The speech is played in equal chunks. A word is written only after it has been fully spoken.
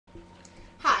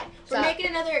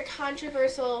making another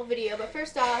controversial video, but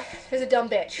first off, Here's a dumb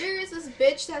bitch. there is this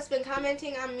bitch that's been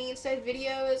commenting on me instead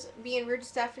videos, being rude to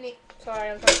Stephanie. Sorry,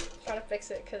 I'm trying to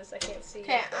fix it because I can't see.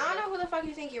 Okay, I don't know who the fuck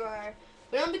you think you are,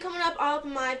 but don't be coming up all up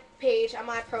on my page, on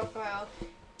my profile,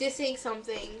 dissing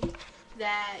something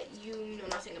that you know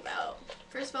nothing about.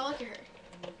 First of all, look at her.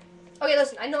 Okay,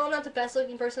 listen, I know I'm not the best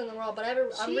looking person in the world, but I'm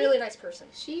a really nice person.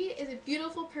 She is a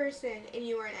beautiful person, and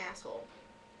you are an asshole.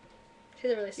 She's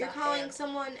a really You're soft calling man.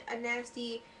 someone a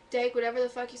nasty dyke, whatever the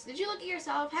fuck you said. Did you look at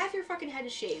yourself? Half your fucking head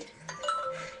is shaved.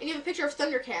 And you have a picture of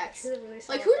Thundercats. She's a really soft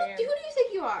Like, who man. do you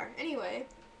think you are? Anyway.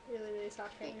 Really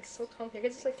soft man. It's so comfy. I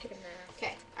could just, like, take a nap.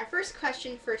 Okay, our first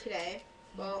question for today,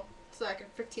 well, it's like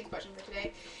a 15th question for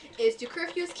today, is do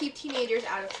curfews keep teenagers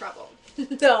out of trouble?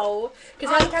 No,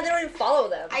 because half the time they don't even follow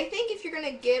them. I think if you're going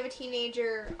to give a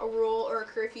teenager a rule or a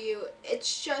curfew, it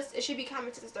should be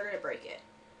common sense they're going to break it.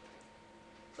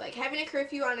 Like, having a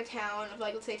curfew on a town of,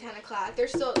 like, let's say 10 o'clock,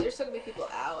 there's still going to be people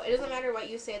out. It doesn't matter what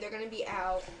you say, they're going to be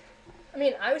out. I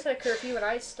mean, I always had a curfew and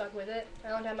I stuck with it.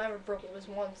 The only time I ever broke it was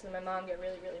once, and my mom got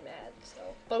really, really mad. So,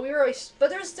 but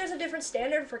there's a different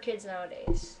standard for kids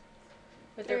nowadays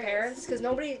with their parents, because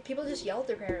people just yell at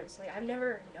their parents. Like, I'm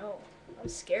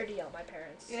scared to yell at my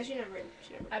parents. Yeah, she never.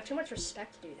 I have too much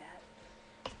respect to do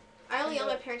that. I only yell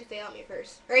at my parents if they yell at me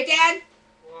first. Right, Dad?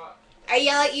 What? I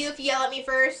yell at you if you yell at me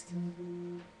first.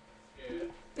 Yeah.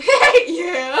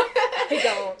 Yeah. I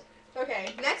don't.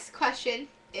 Okay, next question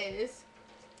is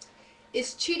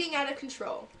cheating out of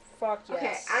control? Fuck yes.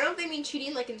 Okay, I don't know if they mean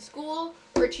cheating like in school,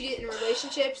 or cheating in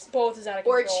relationships, Both is out of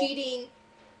or control. cheating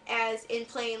as in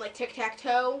playing like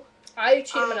tic-tac-toe. I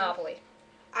cheat at Monopoly.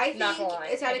 I think Not gonna lie,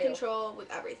 it's out I of do. control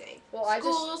with everything. Well,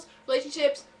 Schools,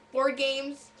 relationships, board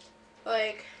games,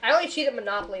 like... I only cheat at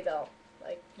Monopoly, though.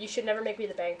 Like, you should never make me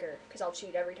the banker, because I'll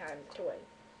cheat every time to win.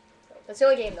 So, that's the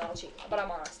only game that I'll cheat, but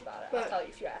I'm honest about it. I'll tell you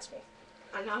if you ask me.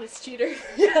 I'm not a cheater.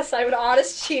 Yes, I'm an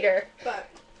honest cheater. But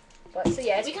So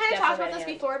yeah, it's we kind of talked about definitely this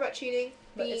bad. before, about cheating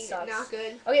But it being sucks. not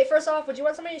good. Okay, first off, would you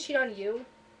want somebody to cheat on you?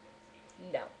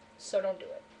 No. So don't do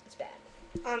it. It's bad.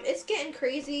 It's getting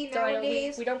crazy So I know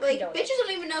nowadays. we don't like, condone bitches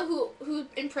don't even know who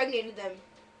impregnated them.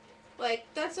 Like,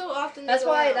 that's so often. That's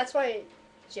why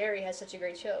Jerry has such a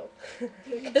great show.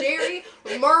 Jerry,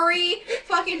 Murray,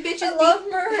 fucking bitches I love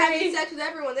Murray. having sex with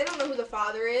everyone. They don't know who the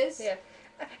father is. Yeah.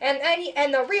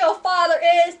 And the real father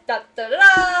is da da da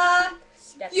da.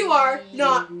 You are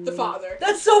not the father.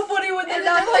 That's so funny when they're And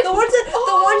not then they're the like, ones that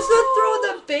 "Oh!"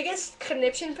 throw the biggest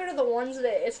conniption pin are the ones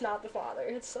that it's not the father.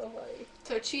 It's so funny.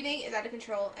 So cheating is out of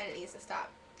control and it needs to stop.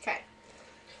 Okay.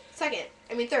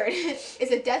 Third, is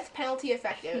the death penalty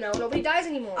effective? No, nobody dies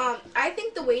anymore. I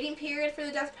think the waiting period for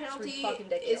the death It's penalty fucking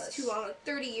is ridiculous. too long.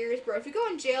 30 years, bro. If you go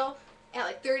in jail at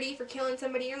like 30 for killing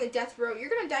somebody, you're on the death row. You're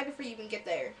gonna die before you even get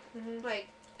there. Mhm. Like,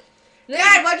 Then-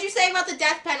 Dad, what'd you say about the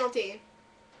death penalty?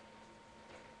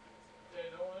 Yeah,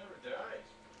 no one ever dies.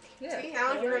 Yeah. See, I don't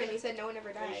know if you heard him. He said no one ever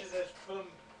They dies. should just put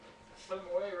them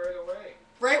away right away.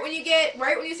 Right when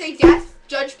you say death,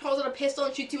 judge pulls out a pistol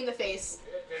and shoots you in the face.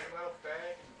 Yeah, take them out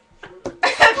back and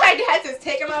shoot 'em. My dad says,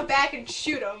 take him out back and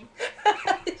shoot him.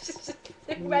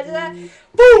 Imagine that.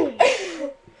 Boom!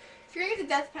 If you're gonna get the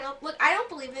death penalty, look, I don't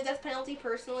believe in the death penalty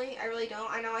personally. I really don't.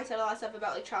 I know I said a lot of stuff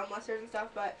about like child molesters and stuff,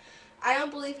 but I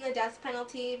don't believe in the death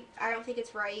penalty. I don't think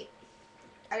it's right.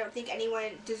 I don't think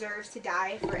anyone deserves to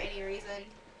die for any reason.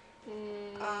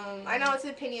 I know it's an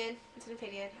opinion. It's an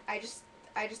opinion. I just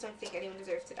don't think anyone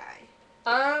deserves to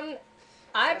die.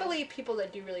 I believe people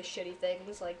that do really shitty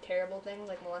things, like terrible things,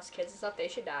 like molest kids and stuff, they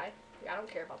should die. I don't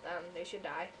care about them. They should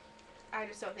die. I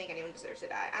just don't think anyone deserves to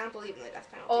die. I don't believe in the death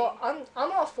penalty. Oh,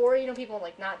 I'm all for, people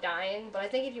like not dying, but I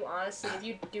think if you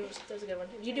do, that's a good one.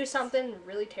 If you do something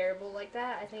really terrible like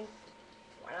that, I think,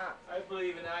 why not? I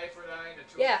believe an eye for an eye and a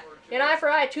tooth Yeah, for a tooth. an eye for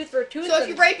eye, tooth for a tooth. So if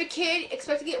you rape a kid,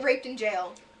 expect to get raped in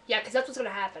jail. Yeah, because that's what's gonna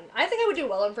happen. I think I would do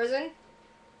well in prison.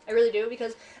 I really do,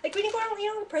 because like when you go out,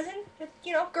 to prison,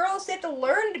 girls, they have to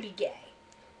learn to be gay.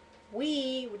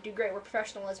 We would do great. We're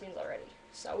professional lesbians already,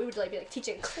 so we would be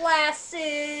teaching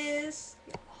classes.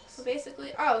 So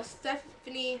basically,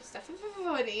 Stephanie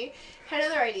had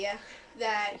another idea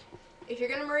that if you're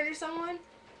gonna murder someone,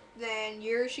 then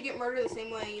you should get murdered the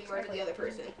same way you murder the other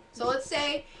person. So let's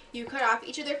say you cut off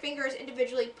each of their fingers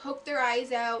individually, poke their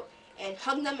eyes out, and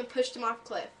hug them and push them off a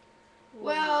cliff.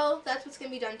 Well, that's what's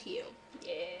gonna be done to you.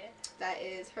 Yeah. That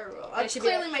is her rule. And That's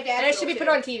clearly my dad's And it rule should be too. put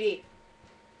on TV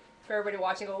for everybody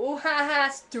watching. Go, ooh, ha ha,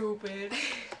 stupid.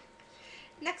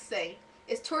 Next thing,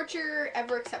 is torture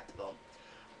ever acceptable?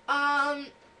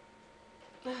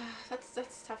 That's a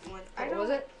tough one. I What don't was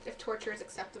know it? if torture is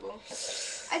acceptable.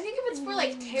 I think if it's for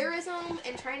like terrorism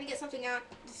and trying to get something out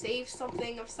to save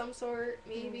something of some sort,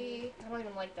 maybe. I don't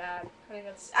even like that. I think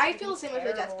that's. I think feel the it's same with the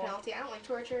death terrible. penalty. I don't like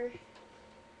torture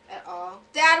at all.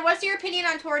 Dad, what's your opinion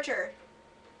on torture?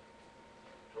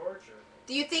 Torture.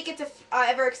 Do you think it's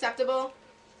ever acceptable?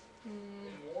 Mm,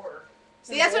 In war.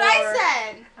 See, that's what I war.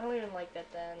 said. I don't even like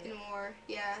that then. In war,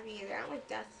 yeah, me either. I don't like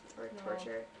death or No.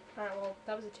 torture. Alright, well,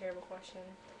 that was a terrible question.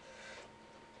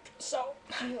 So,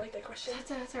 I didn't like that question.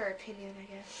 That's our opinion,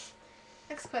 I guess.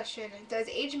 Next question: does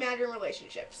age matter in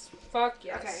relationships? Fuck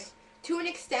yes. Okay. To an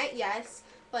extent, yes.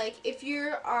 Like if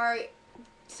you are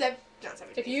not 17.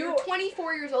 If You're you-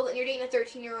 24 years old and you're dating a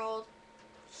 13-year-old,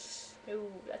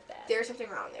 Ooh, that's bad. there's something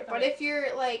wrong there. But Okay. if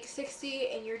you're like 60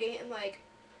 and you're dating like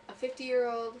a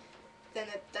 50-year-old, then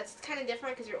that's kind of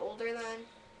different because you're older then.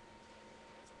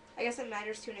 I guess it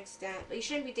matters to an extent, but you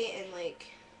shouldn't be dating like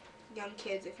young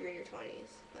kids if you're in your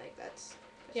 20s. Like that's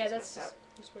Yeah, just that's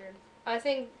messed up. weird. I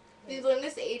think. The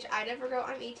youngest age I'd ever go,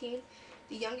 I'm 18.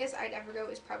 The youngest I'd ever go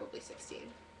is probably 16.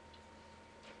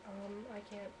 I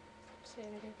can't say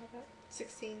anything about that.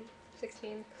 16,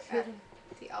 16. At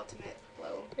the ultimate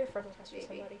low. You're friends with Maybe.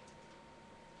 somebody.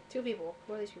 2 people.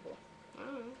 Who are these people? I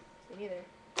don't know. Me neither.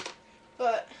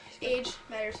 But age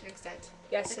matters to an extent.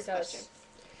 Yes, Next it does. question.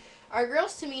 Are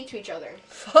girls too mean to each other?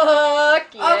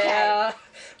 Fuck yeah.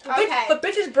 Okay. But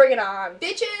bitches bring it on.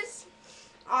 Bitches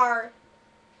are.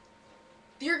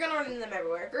 You're gonna run into them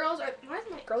everywhere. Girls are. Why is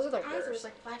my Girls are the eyes are worst.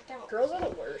 like blacked out? Girls are the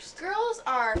worst. Girls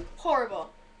are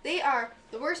horrible. They are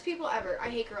the worst people ever. I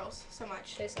hate girls so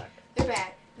much. They suck. They're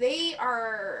bad. They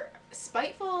are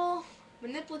spiteful,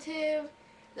 manipulative.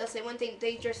 They'll say one thing.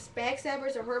 They just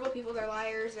backstabbers. They're horrible people. They're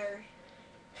liars. They're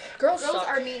Girls girls suck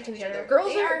are mean to in each general. other.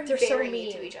 Girls They are they're so very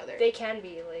mean to each other. They can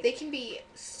be like. They can be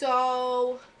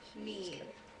so mean.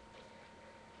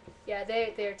 Yeah,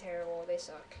 they're terrible. They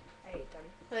suck. I hate them.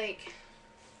 Like,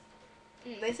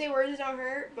 they say words don't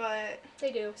hurt, but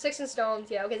They do. Sticks and stones.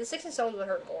 Yeah. Okay. The sticks and stones would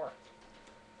hurt more.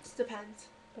 it depends.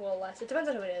 Well, less. It depends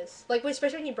on who it is. Like,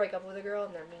 especially when you break up with a girl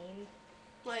and they're mean.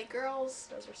 Like, girls,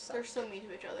 Those are suck. they're so mean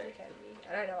to each other. They can be.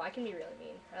 And I know I can be really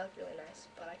mean. I look really nice,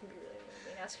 but I can be really, really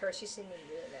mean. Ask her. She's seen me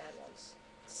really mad once.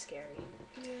 It's scary.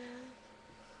 Yeah.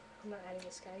 I'm not adding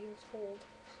this guy. He looks old.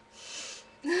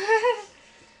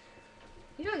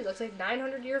 He really looks like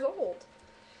 900 years old.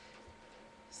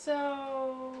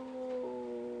 So,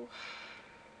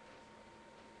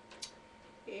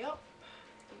 yep.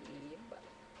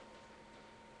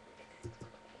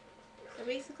 So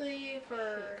basically,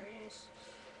 for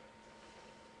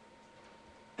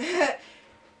girl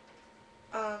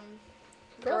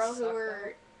Girls who suck,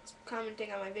 were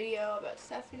commenting on my video about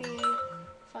Stephanie,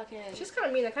 fucking. She's kind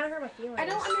of mean. That kind of hurt my feelings. I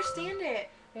don't understand it.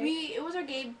 Yeah. It was our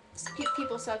gay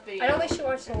people suck video. I don't think she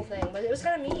watched the whole thing, but it was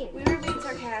kind of mean. We were being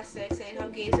sarcastic, saying how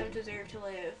gays don't deserve to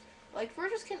live. Like, we're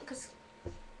just kidding, because,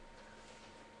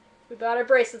 We bought our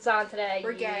bracelets on today.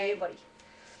 We're gay. Yeah, buddy.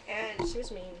 and She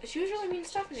was mean. she was really mean to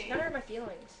Stephanie. She kind of hurt my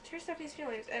feelings. She hurt Stephanie's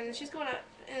feelings, and she's going up,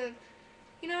 and,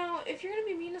 you know, if you're going to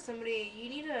be mean to somebody, you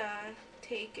need to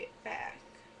take it back.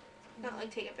 Not,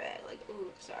 like, take it back, like, ooh,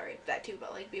 sorry, that too,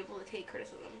 but, like, be able to take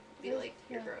criticism. Be like,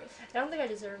 you're Yeah. gross. I don't think I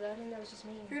deserved that. I think that was just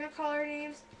mean. If you're gonna call her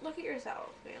names, look at yourself,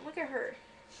 man. Look at her.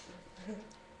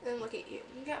 And look at you.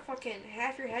 You got fucking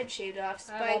half your head shaved off.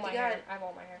 I have all Spike. my You got hair. I have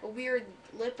all my hair. a weird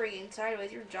lip ringing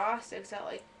sideways. Your jaw sticks out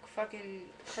like fucking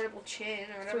Incredible Chin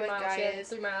or whatever 3 that mile guy chin. is.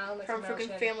 3 mile. Like From 3 mile freaking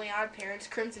chin. Family Odd Parents,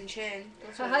 Crimson Chin.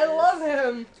 That's what I it is. love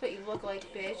him. That's what you look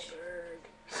like, bitch.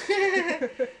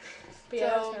 But yeah,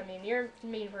 that's So- what I mean. You're a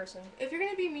mean person. If you're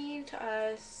gonna be mean to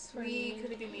us, We're we mean could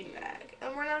to be mean you. back.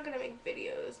 And we're not gonna make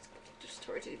videos just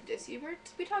towards you, diss you.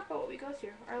 We talk about what we go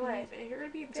through, our Mhm. life. And if you're gonna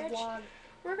be a It's a bitch, vlog.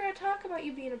 we're gonna talk about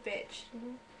you being a bitch.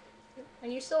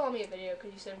 And you still owe me a video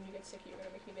because you said when you get sick you're going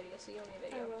to make me a video, so you owe me a I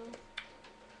video. will.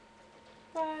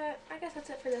 But I guess that's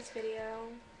it for this video.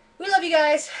 We love you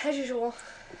guys, as usual.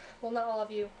 Well, not all of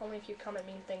you. Only if you comment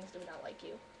mean things do not like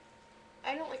you.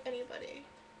 I don't like anybody.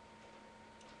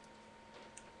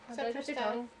 Oh, Except did I for touch your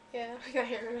Steph. tongue? Yeah, I got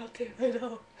hair out too. I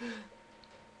know.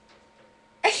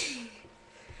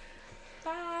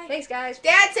 Bye. Thanks, guys.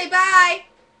 Dad, say bye.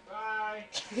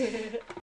 Bye.